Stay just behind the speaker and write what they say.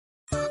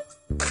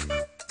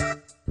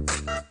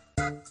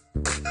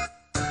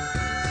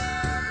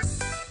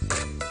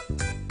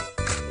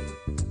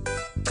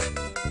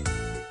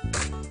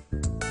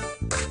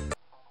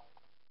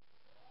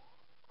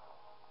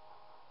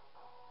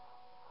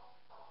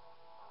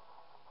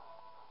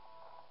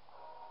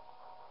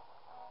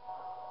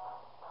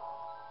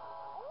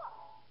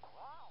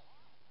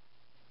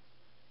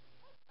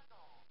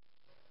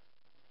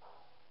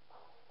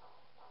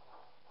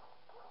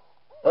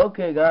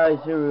Okay guys,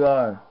 here we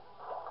are.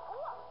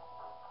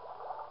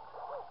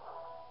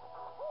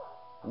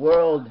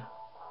 World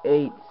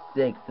 8-6,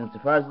 and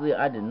surprisingly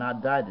I did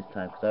not die this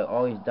time, because I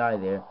always die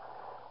there.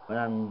 When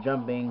I'm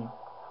jumping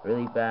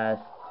really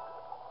fast,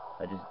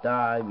 I just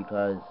die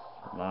because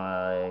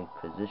my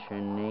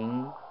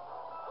positioning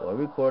for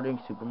recording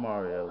Super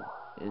Mario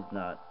is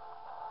not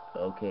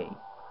okay.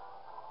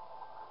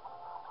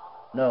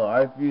 No,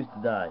 I refuse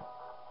to die.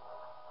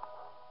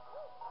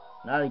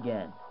 Not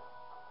again.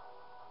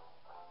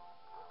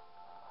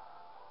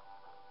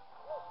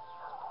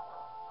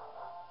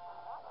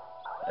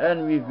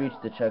 And we've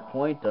reached the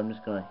checkpoint. I'm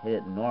just gonna hit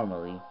it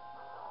normally.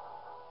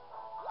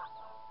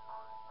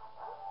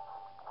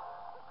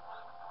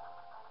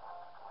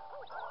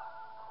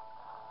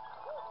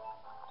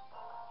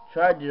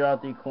 Try to get all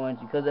 3 coins,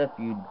 because if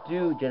you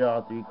do get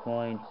all 3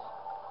 coins,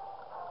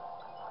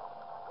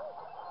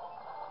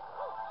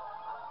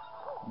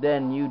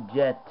 then you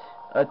get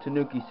a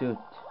Tanuki suit,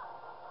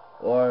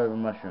 or a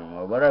mushroom,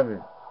 or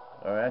whatever,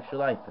 or extra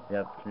life if you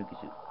have a Tanuki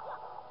suit.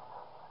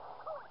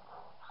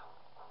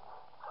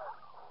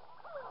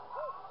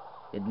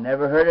 It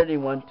never hurt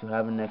anyone to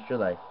have an extra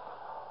life.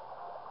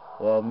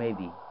 Well,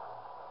 maybe.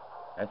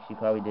 Actually,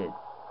 probably did.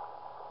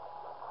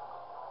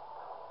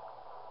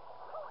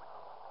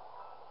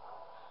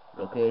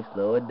 Okay,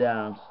 slow it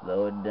down,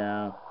 slow it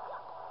down.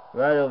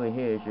 Right over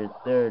here is your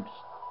 3rd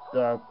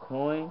star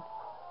coin.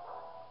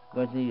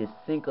 You're going to need to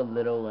sink a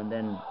little and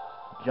then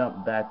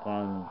jump back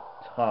on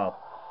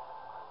top.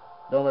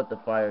 Don't let the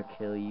fire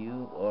kill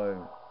you,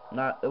 or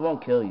not. It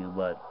won't kill you,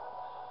 but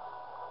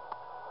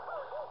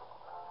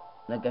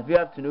like if you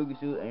have Tanuki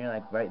suit and you're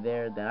like right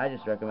there, then I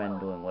just recommend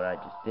doing what I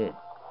just did.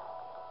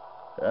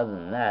 But other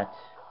than that,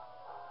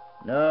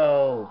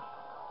 no.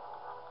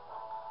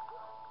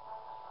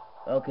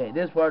 Okay,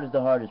 this part is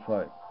the hardest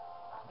part.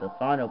 It's the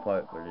final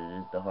part, but it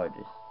is the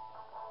hardest.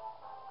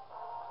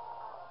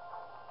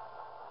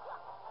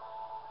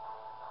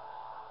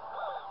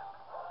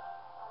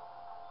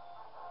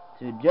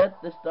 To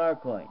get the star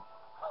coin,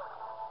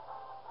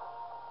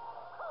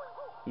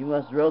 you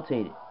must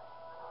rotate it.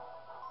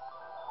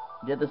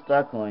 Get the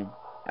star coin.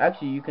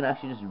 Actually, you can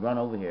actually just run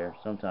over here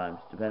sometimes,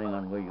 depending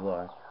on where you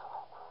are,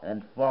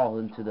 and fall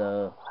into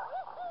the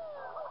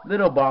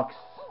little box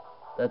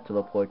that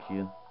teleports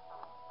you.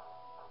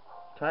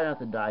 Try not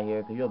to die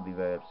here, because you'll be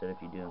very upset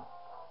if you do.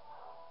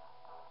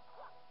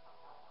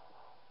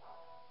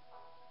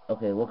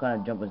 Okay, what kind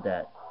of jump was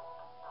that?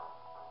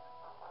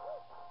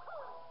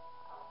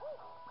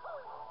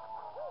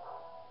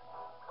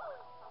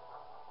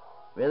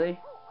 Really?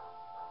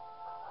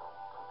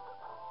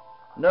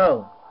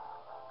 No!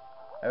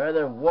 I'd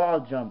rather wall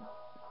jump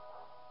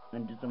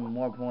and do some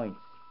more points.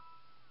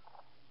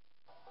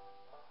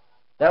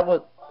 That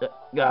was...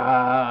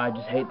 I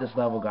just hate this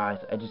level, guys.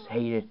 I just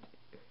hate it.